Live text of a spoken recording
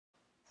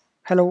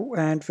Hello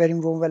and very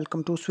warm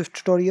welcome to Swift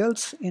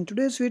Tutorials. In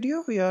today's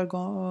video we are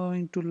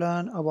going to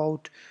learn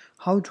about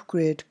how to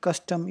create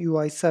custom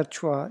UI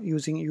search bar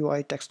using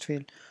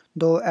UITextField.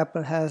 Though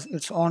Apple has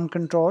its own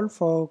control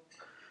for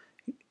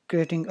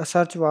creating a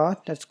search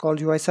bar that's called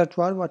UI search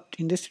bar, but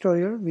in this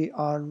tutorial we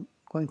are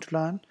going to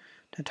learn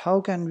that how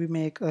can we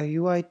make a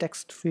UI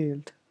text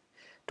field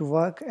to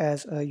work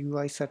as a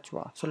UI search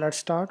bar. So let's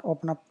start.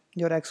 Open up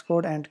your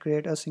Xcode and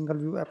create a single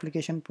view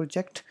application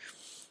project,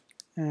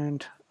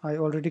 and I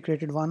already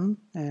created one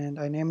and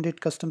I named it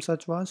custom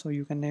search bar, so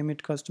you can name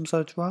it custom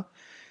search bar.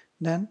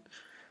 Then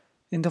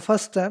in the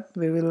first step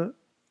we will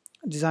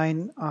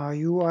design our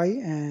UI,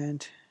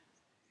 and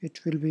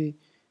it will be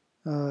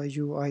a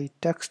UI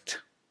text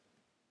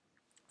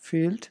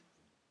field.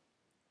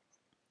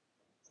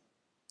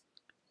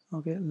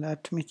 Okay,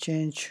 let me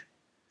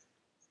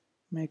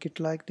make it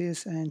like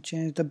this and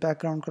change the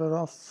background color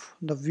of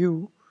the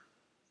view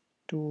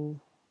to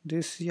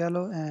this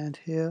yellow, and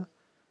here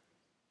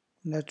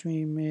let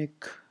me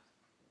make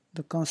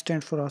the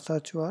constant for our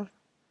search bar.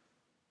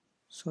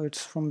 So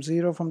it's from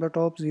 0 from the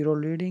top, 0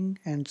 leading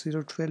and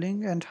 0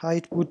 trailing, and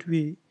height would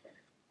be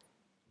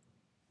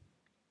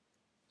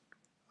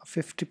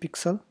 50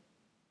 pixel.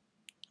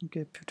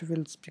 Okay, 50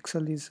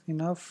 pixel is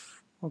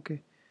enough.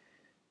 Okay,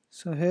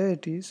 so here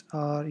it is.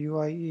 Our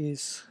UI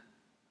is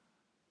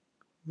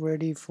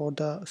ready for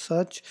the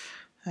search,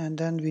 and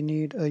then we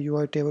need a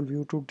UI table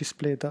view to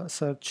display the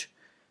search.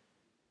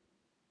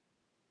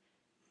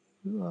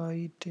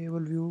 UI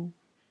table view.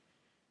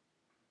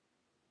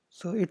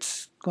 So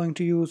it's going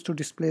to use to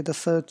display the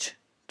search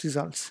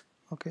results.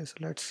 Okay, so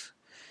let's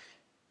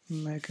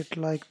make it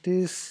like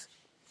this.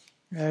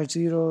 Add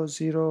 0,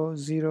 0,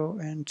 0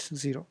 and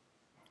 0.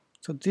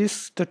 So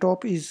the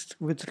top is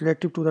with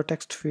relative to the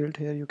text field.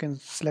 Here you can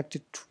select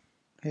it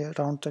here,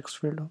 round text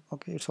field.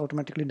 Okay, it's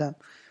automatically done.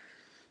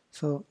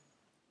 So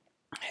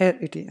here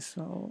it is.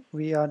 So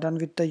we are done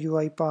with the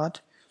UI part,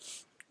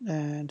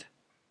 and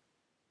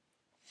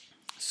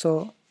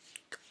so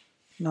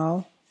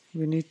now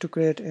we need to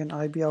create an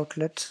IB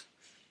outlet.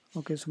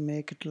 Okay, so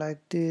make it like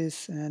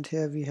this, and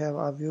here we have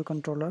our view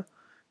controller,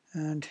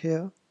 and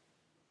here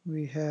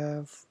we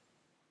have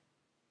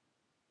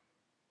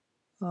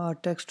our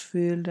text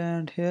field,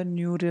 and here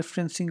new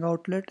referencing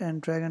outlet,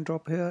 and drag and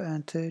drop here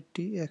and say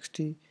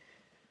txt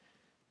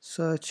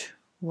search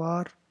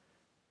var,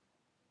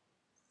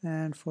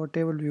 and for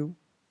table view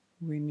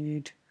we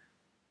need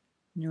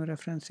new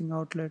referencing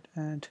outlet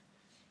and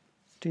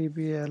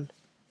tbl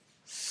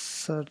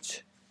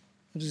search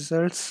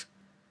results.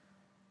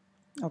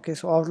 Okay,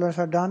 so outlets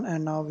are done,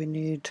 and now we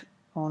need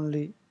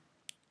only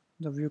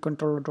the view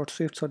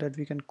controller.swift so that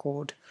we can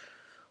code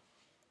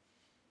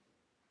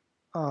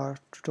our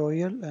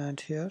tutorial. And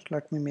here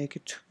let me make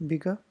it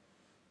bigger.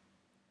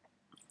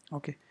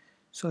 Okay,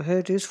 so here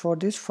it is. For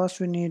this, first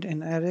we need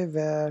an array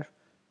where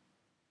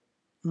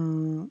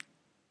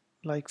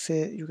like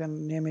say you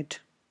can name it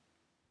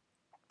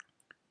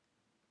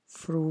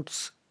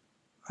fruits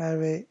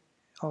array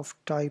of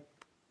type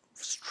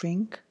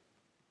string.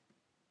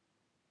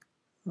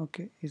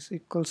 Okay, is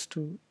equals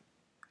to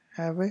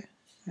array,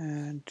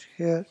 and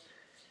here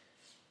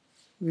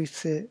we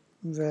say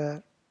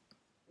where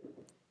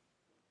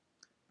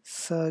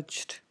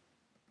searched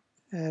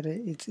array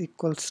is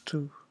equals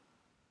to,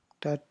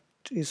 that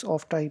is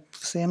of type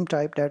same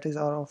type, that is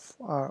of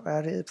our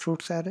array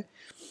fruits array,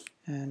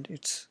 and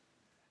it's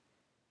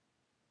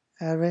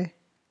array.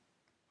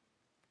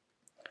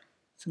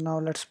 So now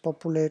let's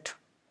populate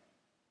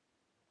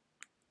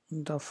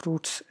the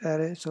fruits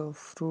array. So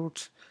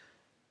fruits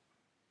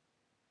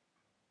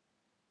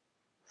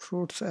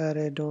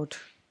array dot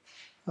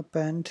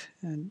append,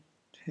 and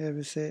here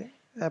we say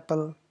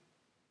apple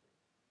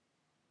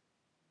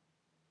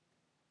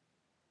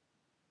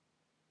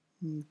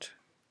and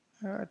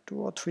 2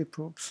 or 3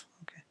 fruits.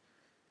 Okay,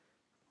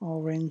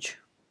 orange,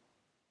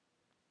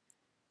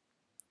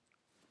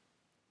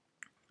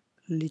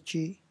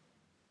 lychee,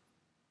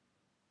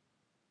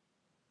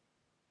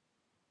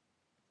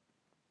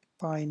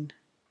 pine,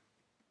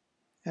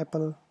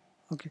 apple.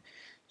 Okay,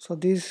 so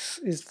this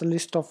is the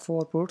list of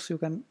 4 fruits. You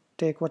can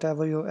take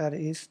whatever your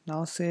array is.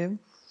 Now save.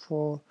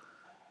 For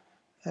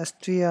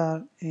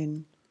str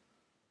in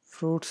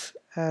fruits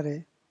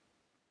array,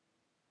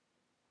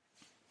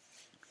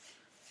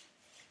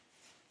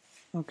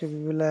 okay,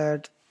 we will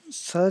add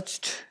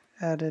searched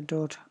array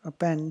dot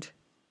append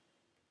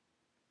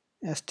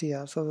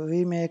str. So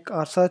we make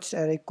our searched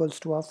array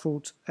equals to our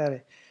fruits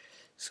array.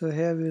 So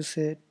here we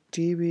say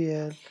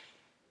tbl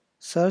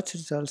search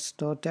results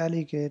dot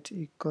delegate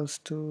equals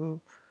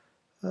to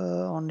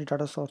only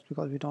data source,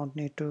 because we don't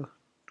need to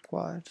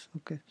require it.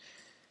 Okay,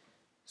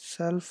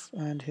 self,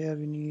 and here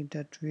we need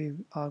that we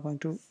are going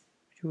to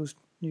use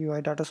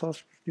UI data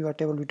source, UI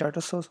table view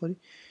data source,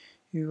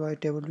 UI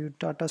table view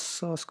data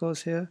source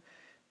goes here,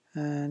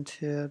 and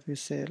here we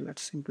say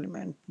let's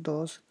implement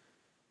those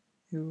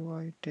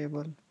UI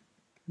table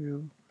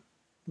view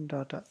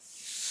data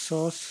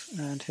source,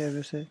 and here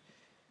we say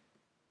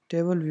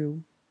table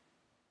view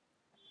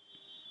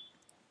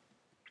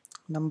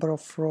number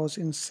of rows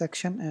in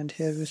section, and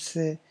here we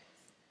say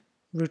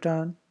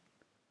return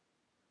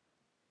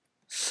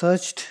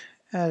searched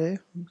array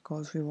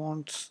because we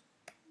want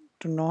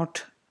to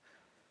not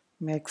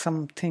make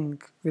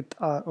something with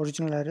our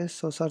original array.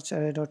 So search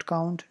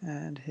array.count,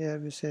 and here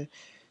we say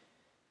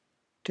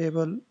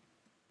table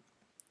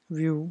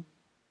view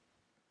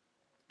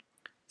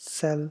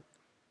cell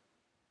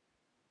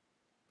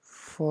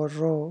for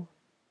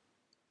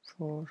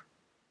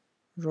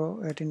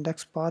row at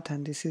index path,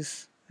 and this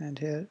is, and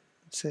here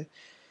say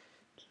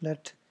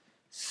let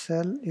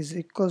cell is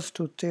equals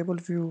to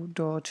tableview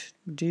dot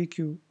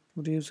dq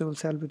reusable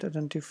cell with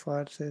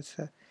identifier, says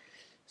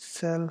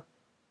cell.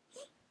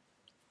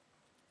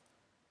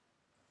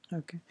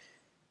 Okay,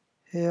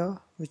 here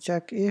we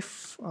check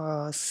if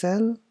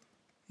cell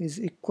is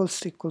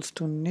equals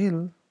to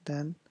nil,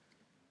 then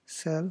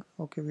cell,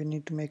 okay, we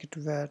need to make it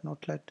where,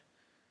 not let,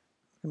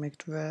 we make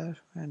it where,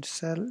 and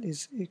cell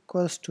is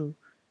equals to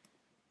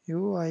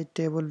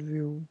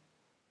UITableView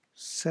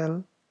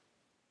cell,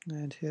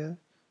 and here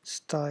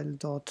style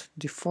dot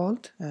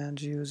default,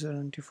 and user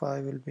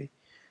identifier will be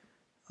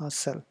a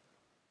cell.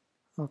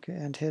 Okay,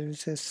 and here we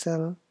say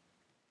cell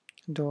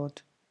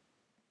dot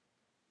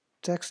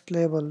text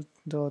label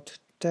dot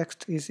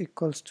text is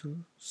equals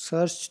to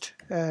searched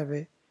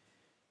array,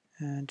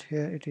 and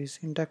here it is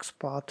index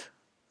path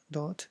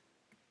dot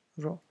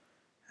row,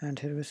 and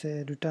here we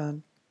say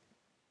return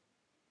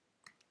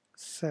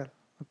cell.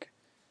 Okay,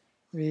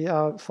 we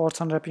are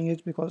force unwrapping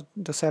it because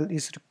the cell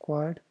is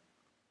required.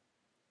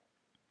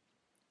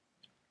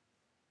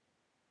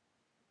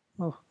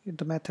 Oh,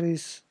 the method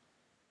is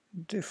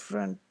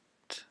different.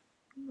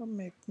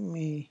 Make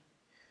me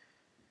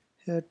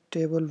here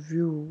table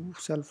view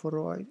cell for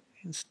row.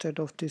 Instead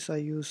of this I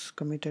use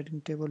committed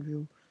in table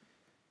view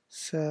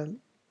cell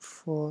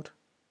for,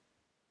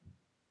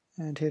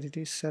 and here it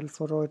is cell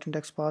for row at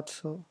index path.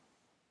 So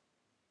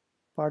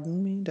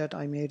pardon me that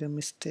I made a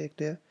mistake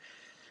there.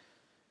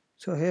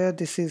 So here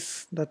this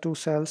is the two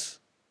cells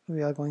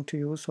we are going to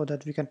use so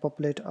that we can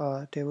populate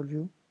our table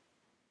view.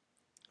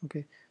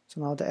 Okay,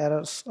 so now the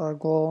errors are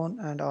gone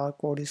and our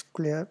code is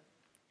clear.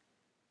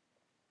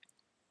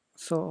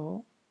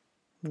 So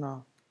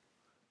now,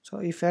 so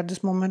if at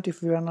this moment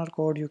if we run our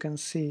code, you can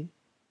see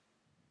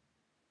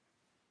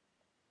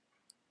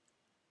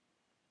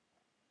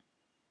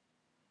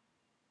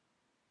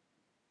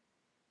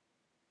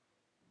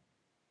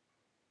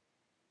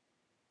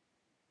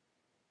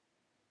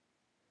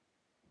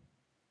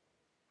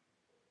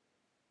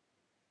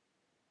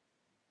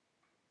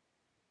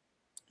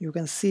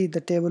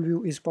the table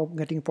view is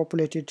getting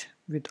populated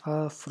with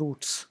our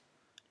fruits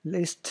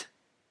list.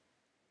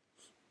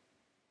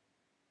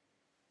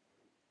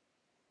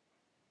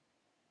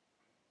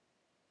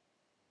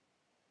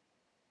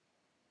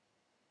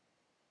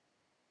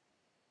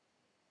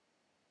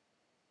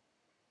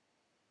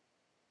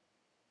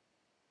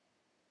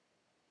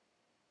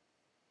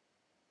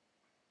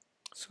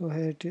 So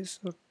here it is,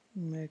 so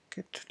make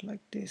it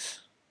like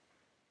this.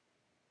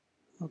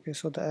 Okay,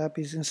 so the app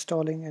is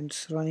installing and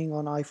it's running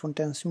on iPhone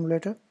 10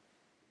 simulator.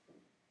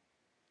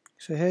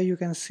 So here you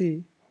can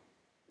see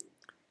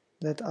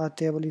that our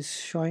table is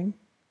showing.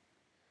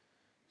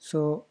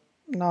 So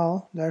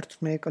now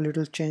let's make a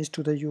little change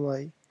to the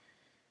UI.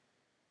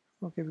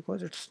 Okay,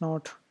 because it's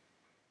not,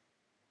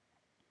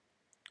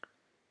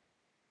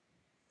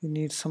 we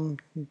need some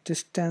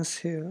distance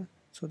here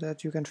so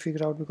that you can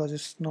figure out, because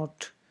it's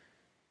not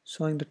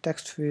showing the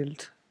text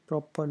field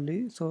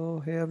properly.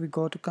 So here we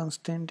go to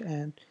constant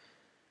and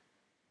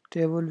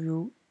table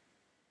view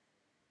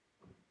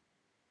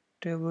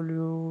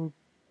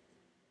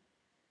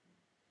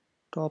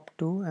top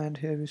 2, and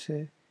here we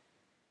say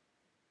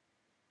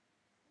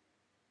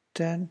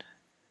 10,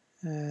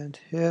 and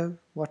here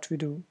what we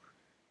do,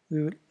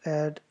 we will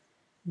add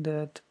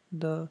that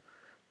the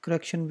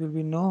correction will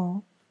be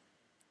no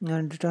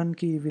and return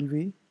key will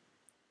be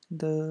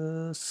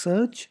the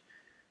search.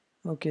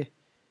 Okay,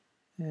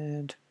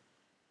 and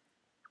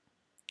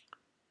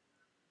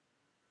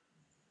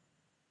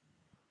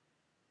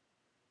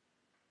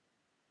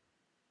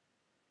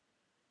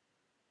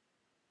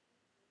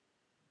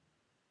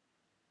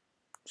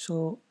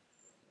so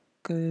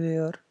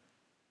clear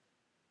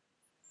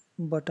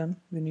button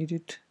we need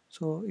it.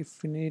 So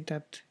if we need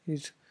that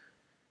is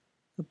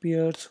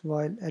appears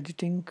while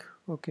editing,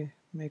 okay,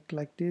 make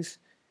like this.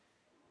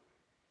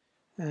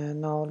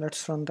 And now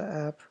let's run the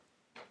app.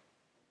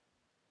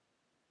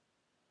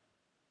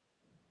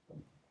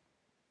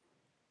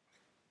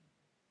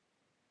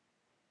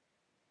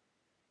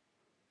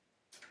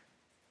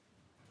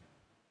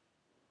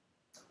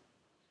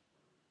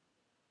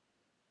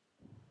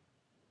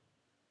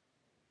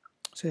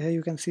 So here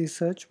you can see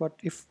search, but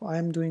if I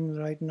am doing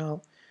right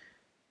now,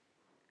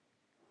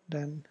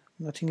 then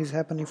nothing is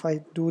happening. If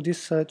I do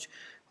this search,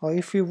 or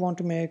if you want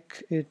to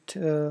make it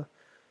a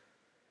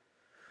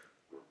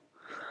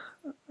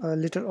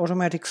little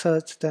automatic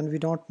search, then we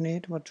don't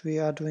need, but we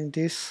are doing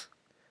this,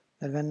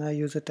 and when I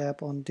use a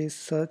tab on this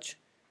search,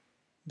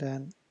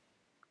 then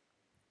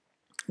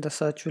the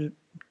search will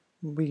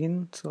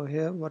begin. So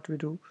here what we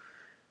do,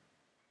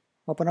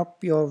 open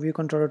up your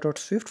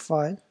viewcontroller.swift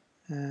file,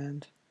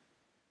 and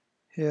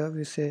here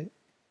we say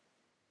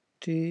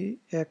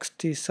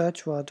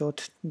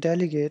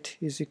txt_searchbar.delegate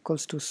is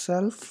equals to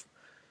self,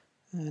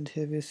 and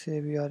here we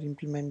say we are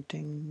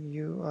implementing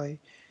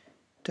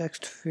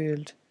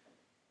UITextField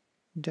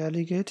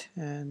delegate,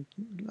 and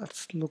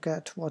let's look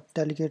at what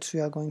delegates we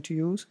are going to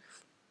use.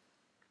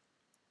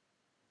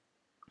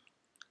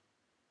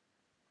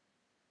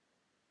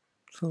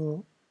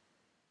 So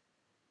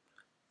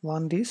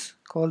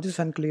call this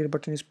when clear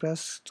button is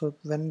pressed. So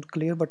when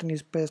clear button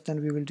is pressed,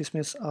 then we will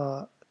dismiss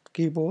our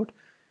keyboard.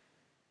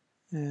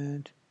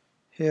 And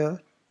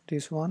here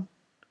this one,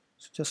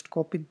 so just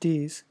copy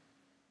these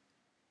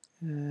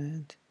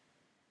and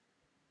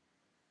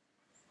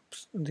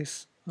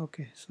this.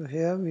 Okay, so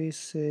here we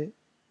say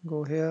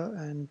go here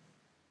and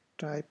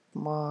type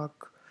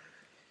mark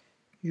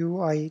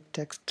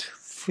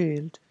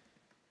UITextField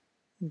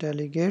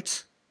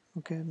delegates.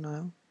 Okay,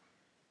 now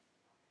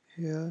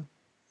here,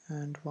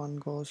 and one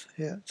goes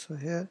here. So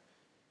here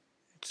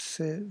it's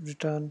say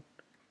return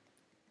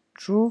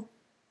true.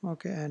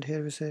 Okay, and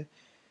here we say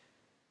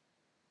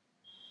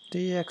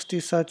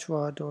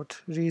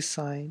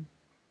txt_searchbar.resign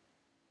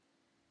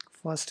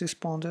first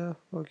responder.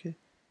 Okay,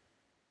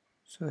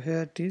 so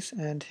here it is,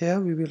 and here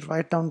we will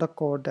write down the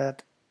code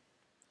that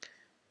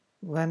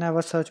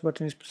whenever search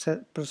button is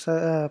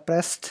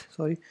pressed,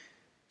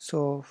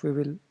 so we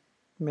will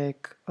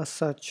make a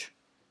search.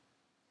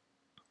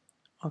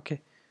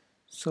 Okay,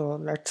 so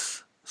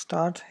let's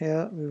start.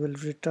 Here we will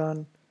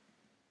return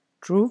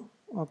true.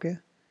 Okay,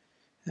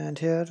 and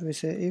here we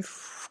say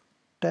if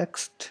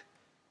text,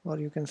 or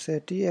you can say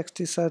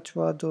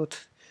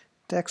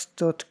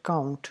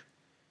txt_searchbar.text.count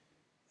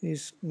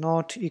is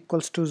not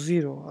equals to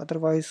 0.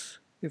 Otherwise,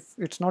 if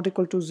it's not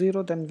equal to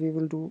 0, then we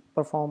will do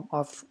perform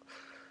of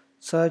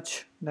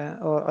search,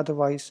 or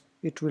otherwise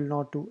it will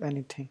not do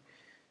anything.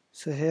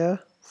 So here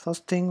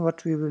first thing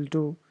what we will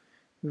do,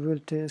 we will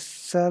take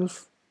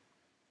self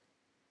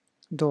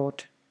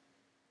dot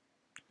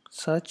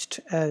searched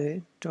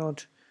array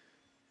dot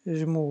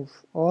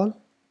remove all.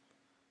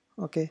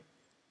 Okay,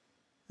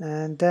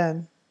 and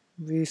then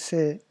we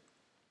say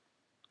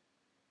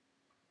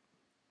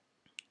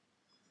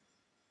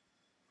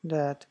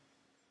that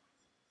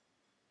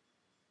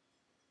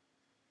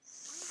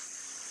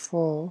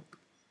for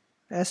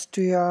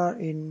str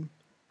in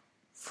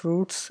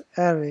fruits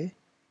array.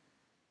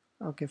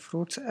 Okay,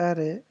 fruits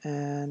array,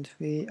 and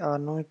we are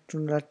not to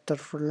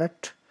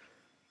let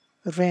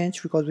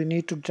range, because we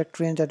need to detect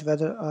range that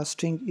whether a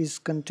string is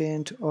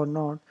contained or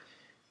not.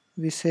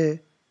 We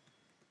say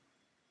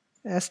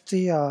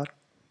str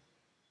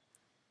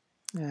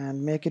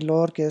and make it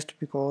lowercase,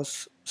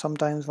 because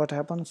sometimes what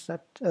happens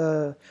that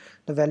the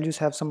values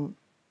have some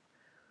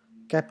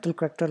capital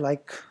character,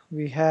 like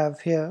we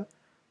have here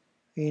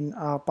in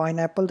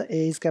pineapple the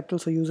a is capital,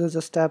 so users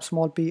just type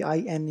small p I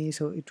n e,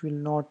 so it will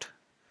not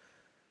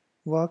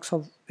work.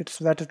 So it's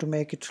better to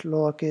make it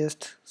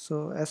lowercase.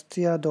 So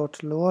str dot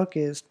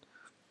lowercase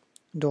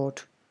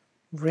dot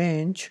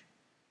range,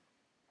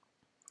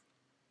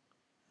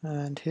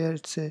 and here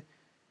it's a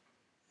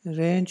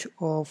range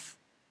of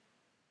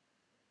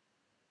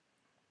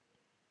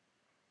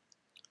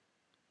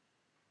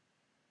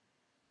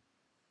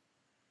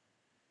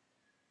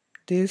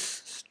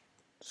this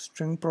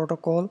string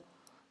protocol.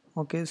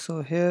 Okay,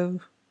 so here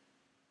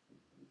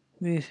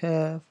we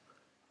have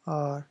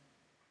our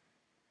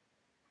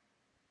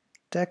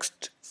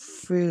text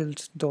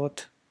fields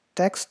dot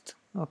text.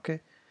 Okay,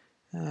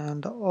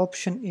 and the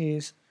option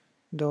is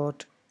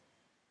dot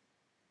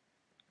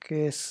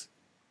case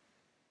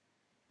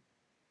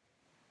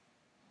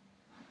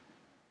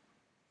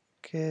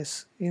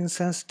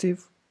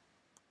insensitive.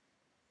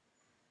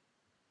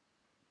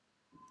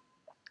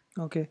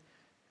 Okay,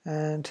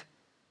 and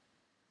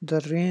the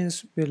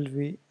range will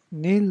be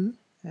nil,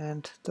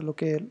 and the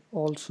locale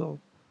also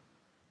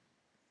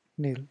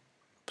nil.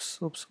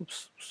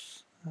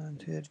 Oops.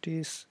 And here it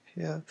is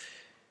here.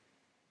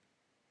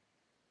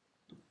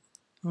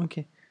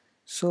 Okay,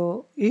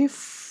 so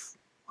if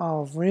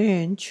our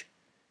range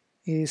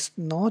is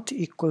not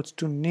equals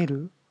to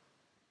nil,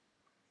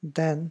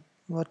 then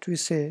what we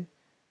say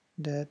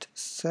that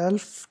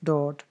self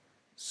dot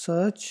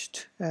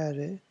searched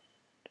array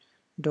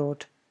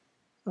dot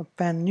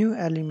append new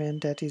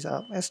element, that is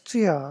our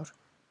str,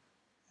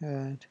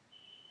 and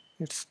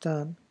it's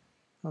done.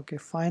 Okay,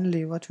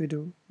 finally what we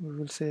do, we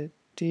will say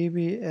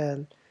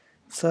tbl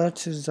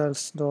search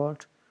results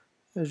dot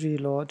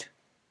reload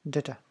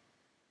data.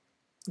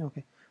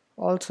 Okay,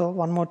 also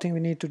one more thing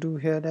we need to do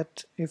here,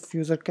 that if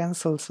user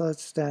cancel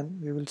search, then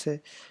we will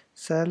say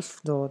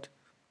self dot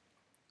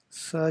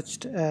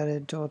searched array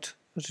dot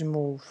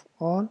remove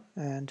all,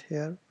 and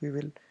here we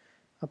will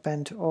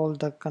append all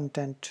the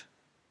content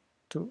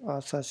to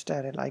our searched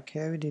array, like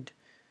here we did.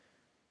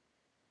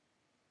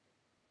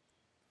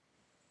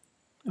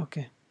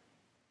 Okay,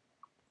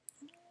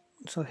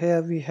 so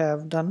here we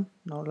have done.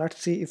 Now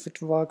let's see if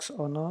it works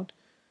or not.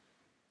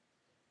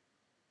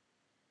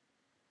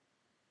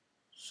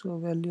 So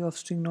value of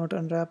string not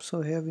unwrap,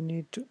 so here we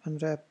need to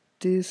unwrap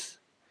this.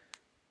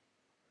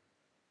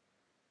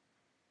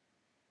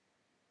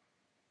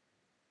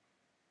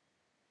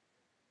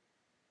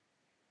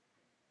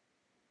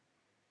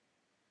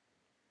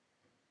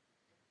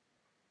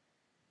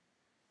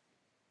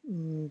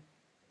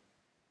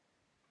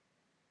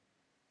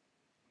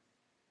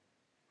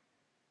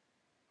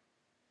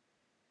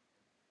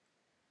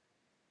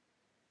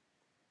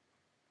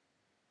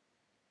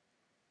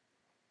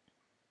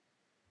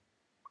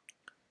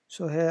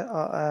 So here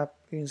our app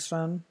is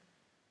run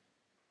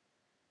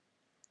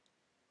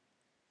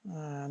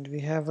and we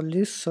have a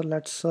list, so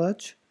let's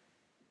search,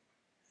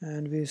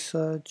 and we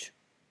search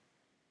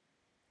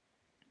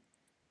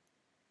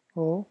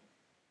O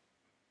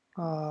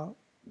R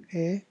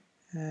A,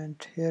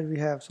 and here we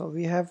have, so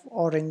we have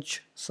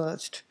orange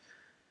searched,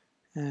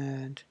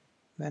 and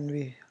when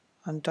we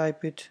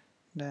untype it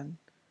then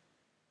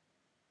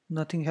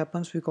nothing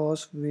happens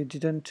because we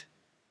didn't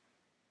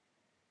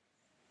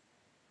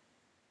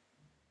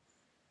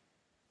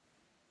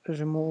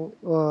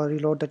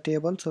reload the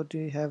table. So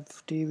we have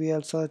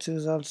tvl search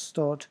results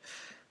dot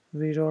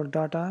reload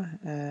data,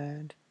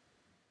 and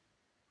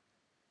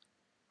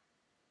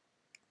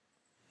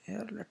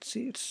here let's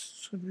see, it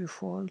should be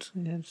false.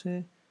 We have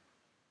say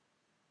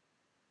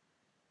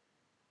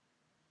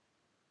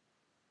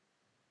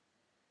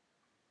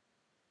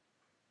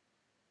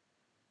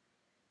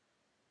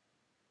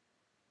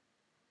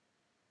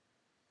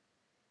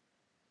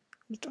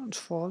returns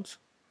false.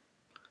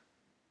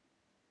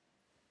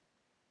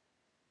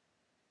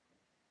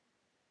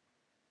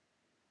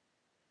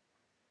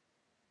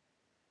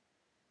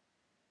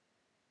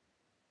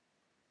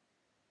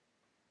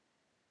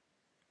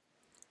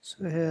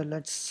 So here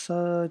let's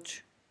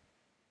search,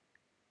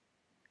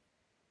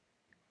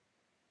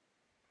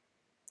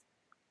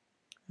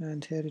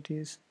 and here it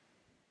is.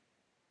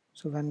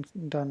 So when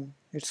done,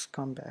 it's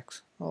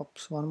comebacks.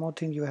 Oops, one more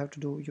thing you have to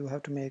do, you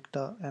have to make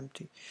the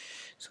empty.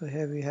 So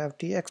here we have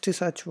txt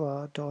search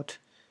var dot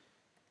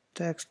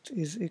text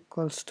is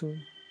equals to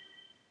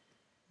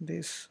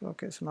this.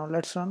 Okay, so now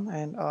let's run,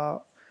 and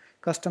our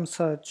custom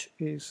search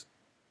is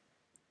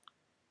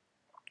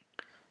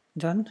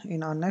done.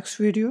 In our next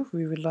video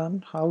we will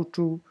learn how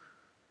to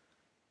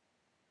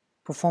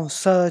perform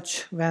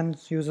search when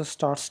user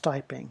starts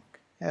typing.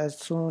 As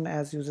soon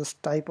as users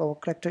type our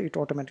character, it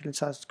automatically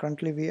searches.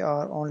 Currently we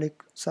are only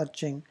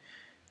searching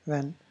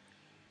when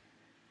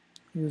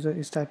user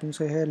is typing.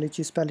 So here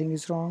lychee spelling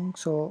is wrong,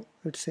 so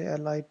it's a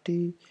lit,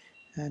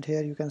 and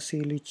here you can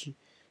see lychee.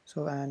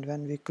 So and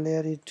when we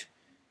clear it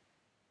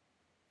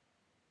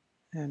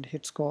and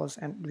hit scores,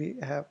 and we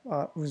have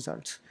our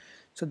results.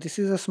 So this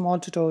is a small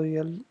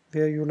tutorial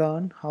where you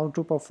learn how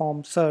to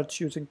perform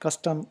search using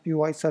custom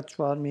UI search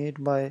bar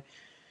made by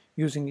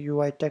using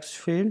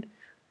UITextField.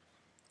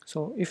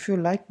 So if you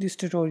like this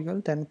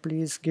tutorial, then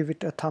please give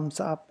it a thumbs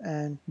up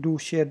and do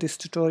share this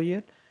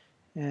tutorial.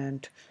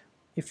 And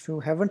if you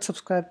haven't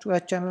subscribed to our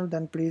channel,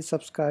 then please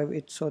subscribe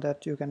it so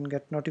that you can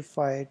get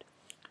notified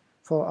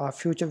for our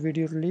future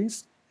video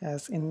release.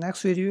 As in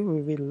next video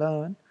we will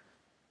learn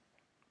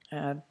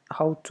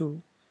how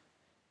to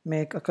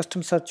make a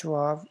custom search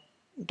bar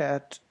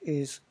that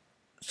is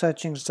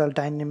searching result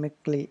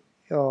dynamically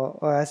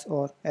as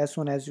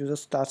soon as user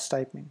starts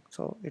typing.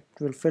 So it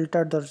will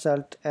filter the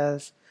result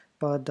as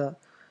per the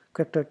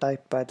character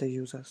typed by the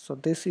user. So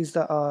this is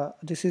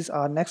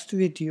our next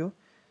video,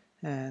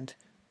 and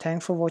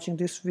thanks for watching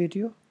this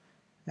video,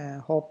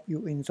 and hope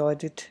you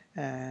enjoyed it,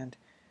 and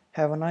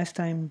have a nice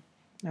time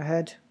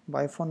ahead.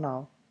 Bye for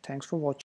now. Thanks for watching.